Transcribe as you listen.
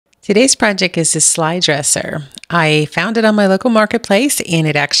Today's project is this slide dresser. I found it on my local marketplace and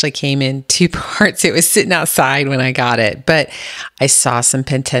it actually came in two parts. It was sitting outside when I got it, but I saw some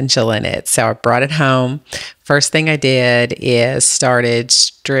potential in it. So I brought it home. First thing I did is started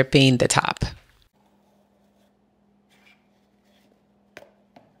stripping the top.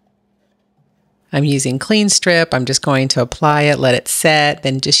 I'm using clean strip. I'm just going to apply it, let it set,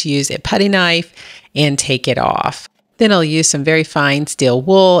 then just use a putty knife and take it off. Then I'll use some very fine steel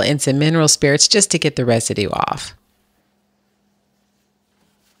wool and some mineral spirits just to get the residue off.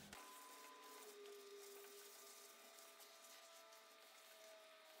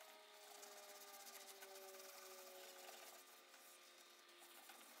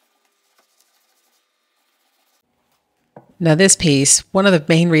 Now this piece, one of the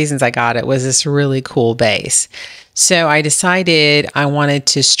main reasons I got it was this really cool base. So I decided I wanted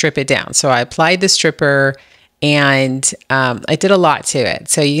to strip it down. So I applied the stripper and I did a lot to it.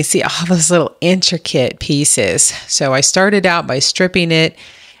 So you can see all those little intricate pieces. So I started out by stripping it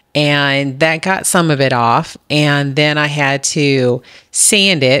and that got some of it off. And then I had to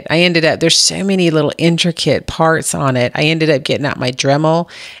sand it. There's so many little intricate parts on it. I ended up getting out my Dremel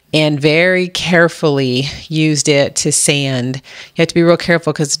and very carefully used it to sand. You have to be real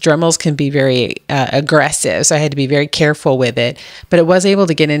careful because Dremels can be very aggressive. So I had to be very careful with it, but it was able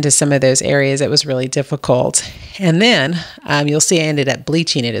to get into some of those areas that was really difficult. And then you'll see I ended up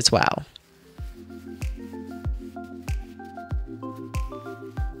bleaching it as well.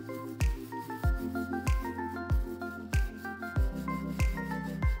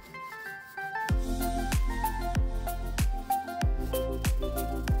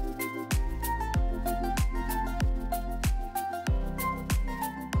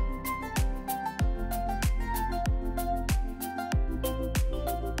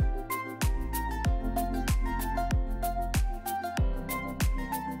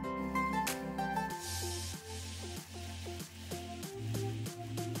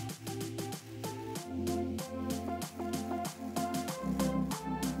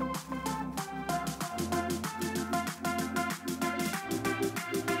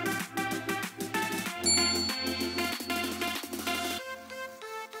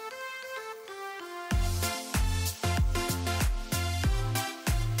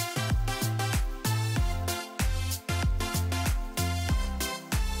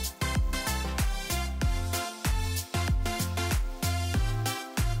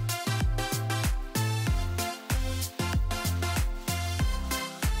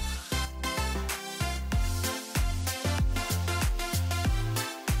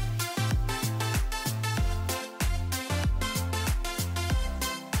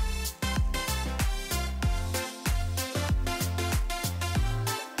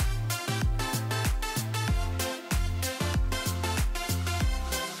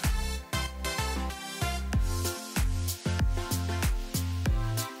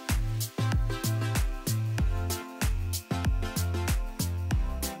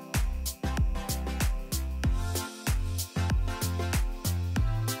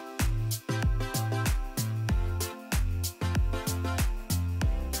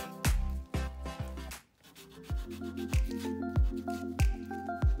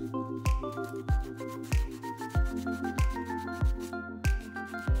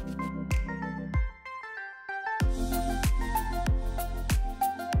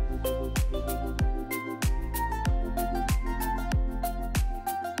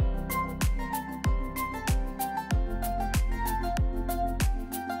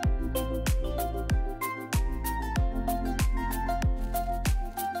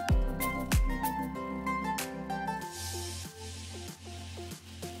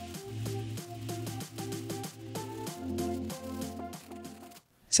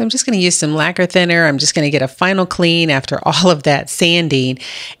 So I'm just going to use some lacquer thinner. I'm just going to get a final clean after all of that sanding.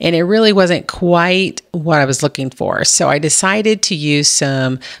 And it really wasn't quite what I was looking for. So I decided to use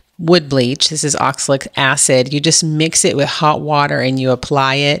some wood bleach. This is oxalic acid. You just mix it with hot water and you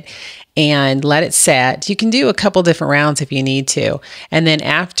apply it and let it set. You can do a couple different rounds if you need to. And then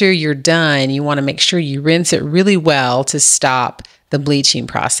after you're done, you want to make sure you rinse it really well to stop the bleaching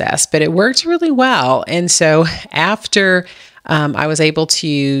process. But it worked really well. And so after I was able to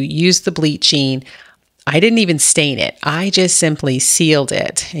use the bleaching, I didn't even stain it. I just simply sealed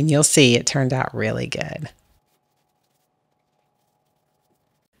it. And you'll see it turned out really good.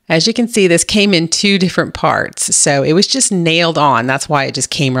 As you can see, this came in two different parts. So it was just nailed on. That's why it just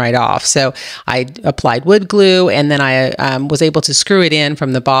came right off. So I applied wood glue and then I was able to screw it in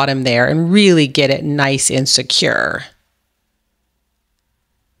from the bottom there and really get it nice and secure.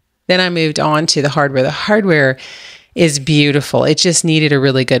 Then I moved on to the hardware. The hardware is beautiful. It just needed a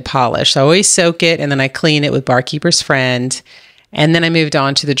really good polish. So I always soak it and then I clean it with Barkeeper's Friend. And then I moved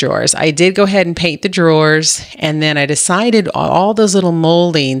on to the drawers. I did go ahead and paint the drawers, and then I decided all those little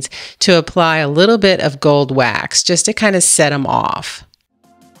moldings to apply a little bit of gold wax just to kind of set them off.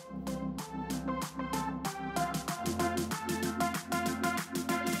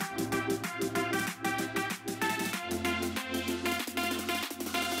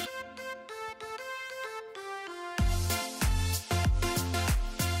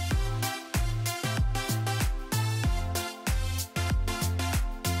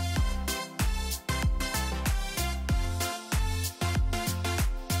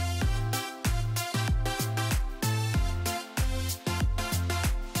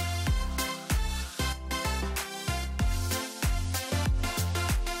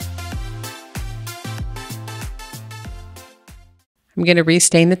 I'm going to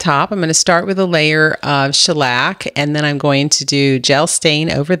restain the top. I'm going to start with a layer of shellac, and then I'm going to do gel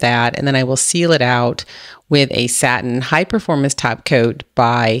stain over that, and then I will seal it out with a satin high performance top coat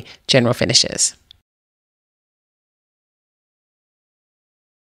by General Finishes.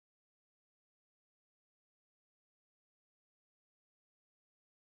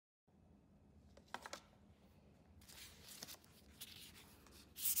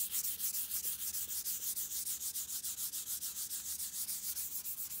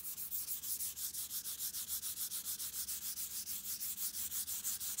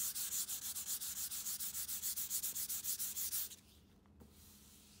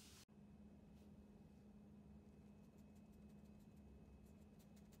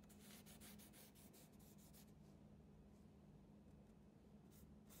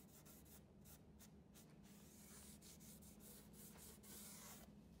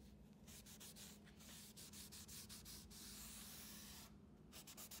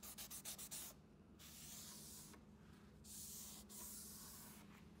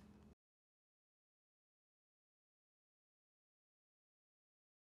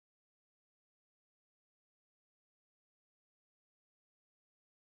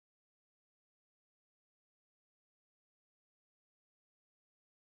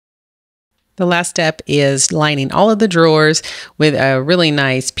 The last step is lining all of the drawers with a really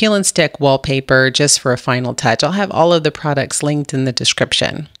nice peel and stick wallpaper just for a final touch. I'll have all of the products linked in the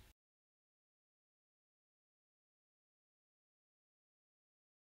description.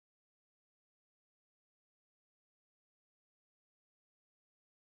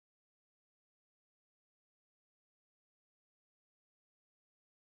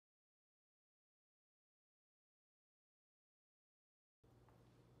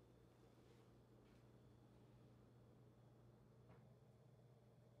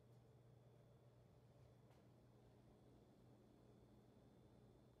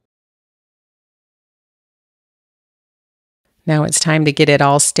 Now it's time to get it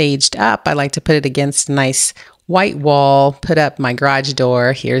all staged up. I like to put it against a nice white wall, put up my garage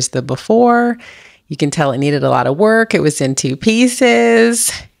door. Here's the before. You can tell it needed a lot of work. It was in 2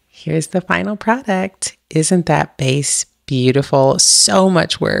 pieces. Here's the final product. Isn't that base beautiful? So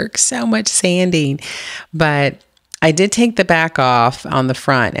much work, so much sanding. But I did take the back off on the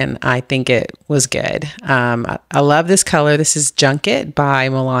front, and I think it was good. I love this color. This is Junket by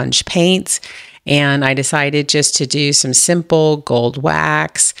Melange Paints. And I decided just to do some simple gold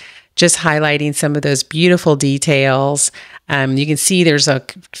wax, just highlighting some of those beautiful details. You can see there's a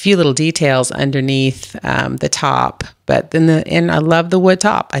few little details underneath the top, but then I love the wood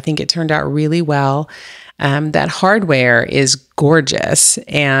top. I think it turned out really well. That hardware is gorgeous,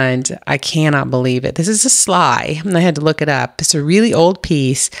 and I cannot believe it. This is a Sly, and I had to look it up. It's a really old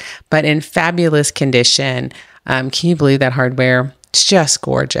piece, but in fabulous condition. Can you believe that hardware? It's just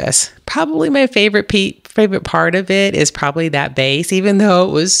gorgeous. Probably my favorite part of it is probably that base. Even though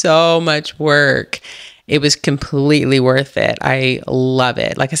it was so much work, it was completely worth it. I love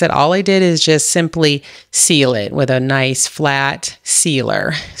it. Like I said, all I did is just simply seal it with a nice flat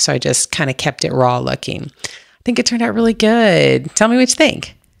sealer. So I just kind of kept it raw looking. I think it turned out really good. Tell me what you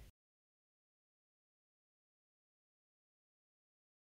think.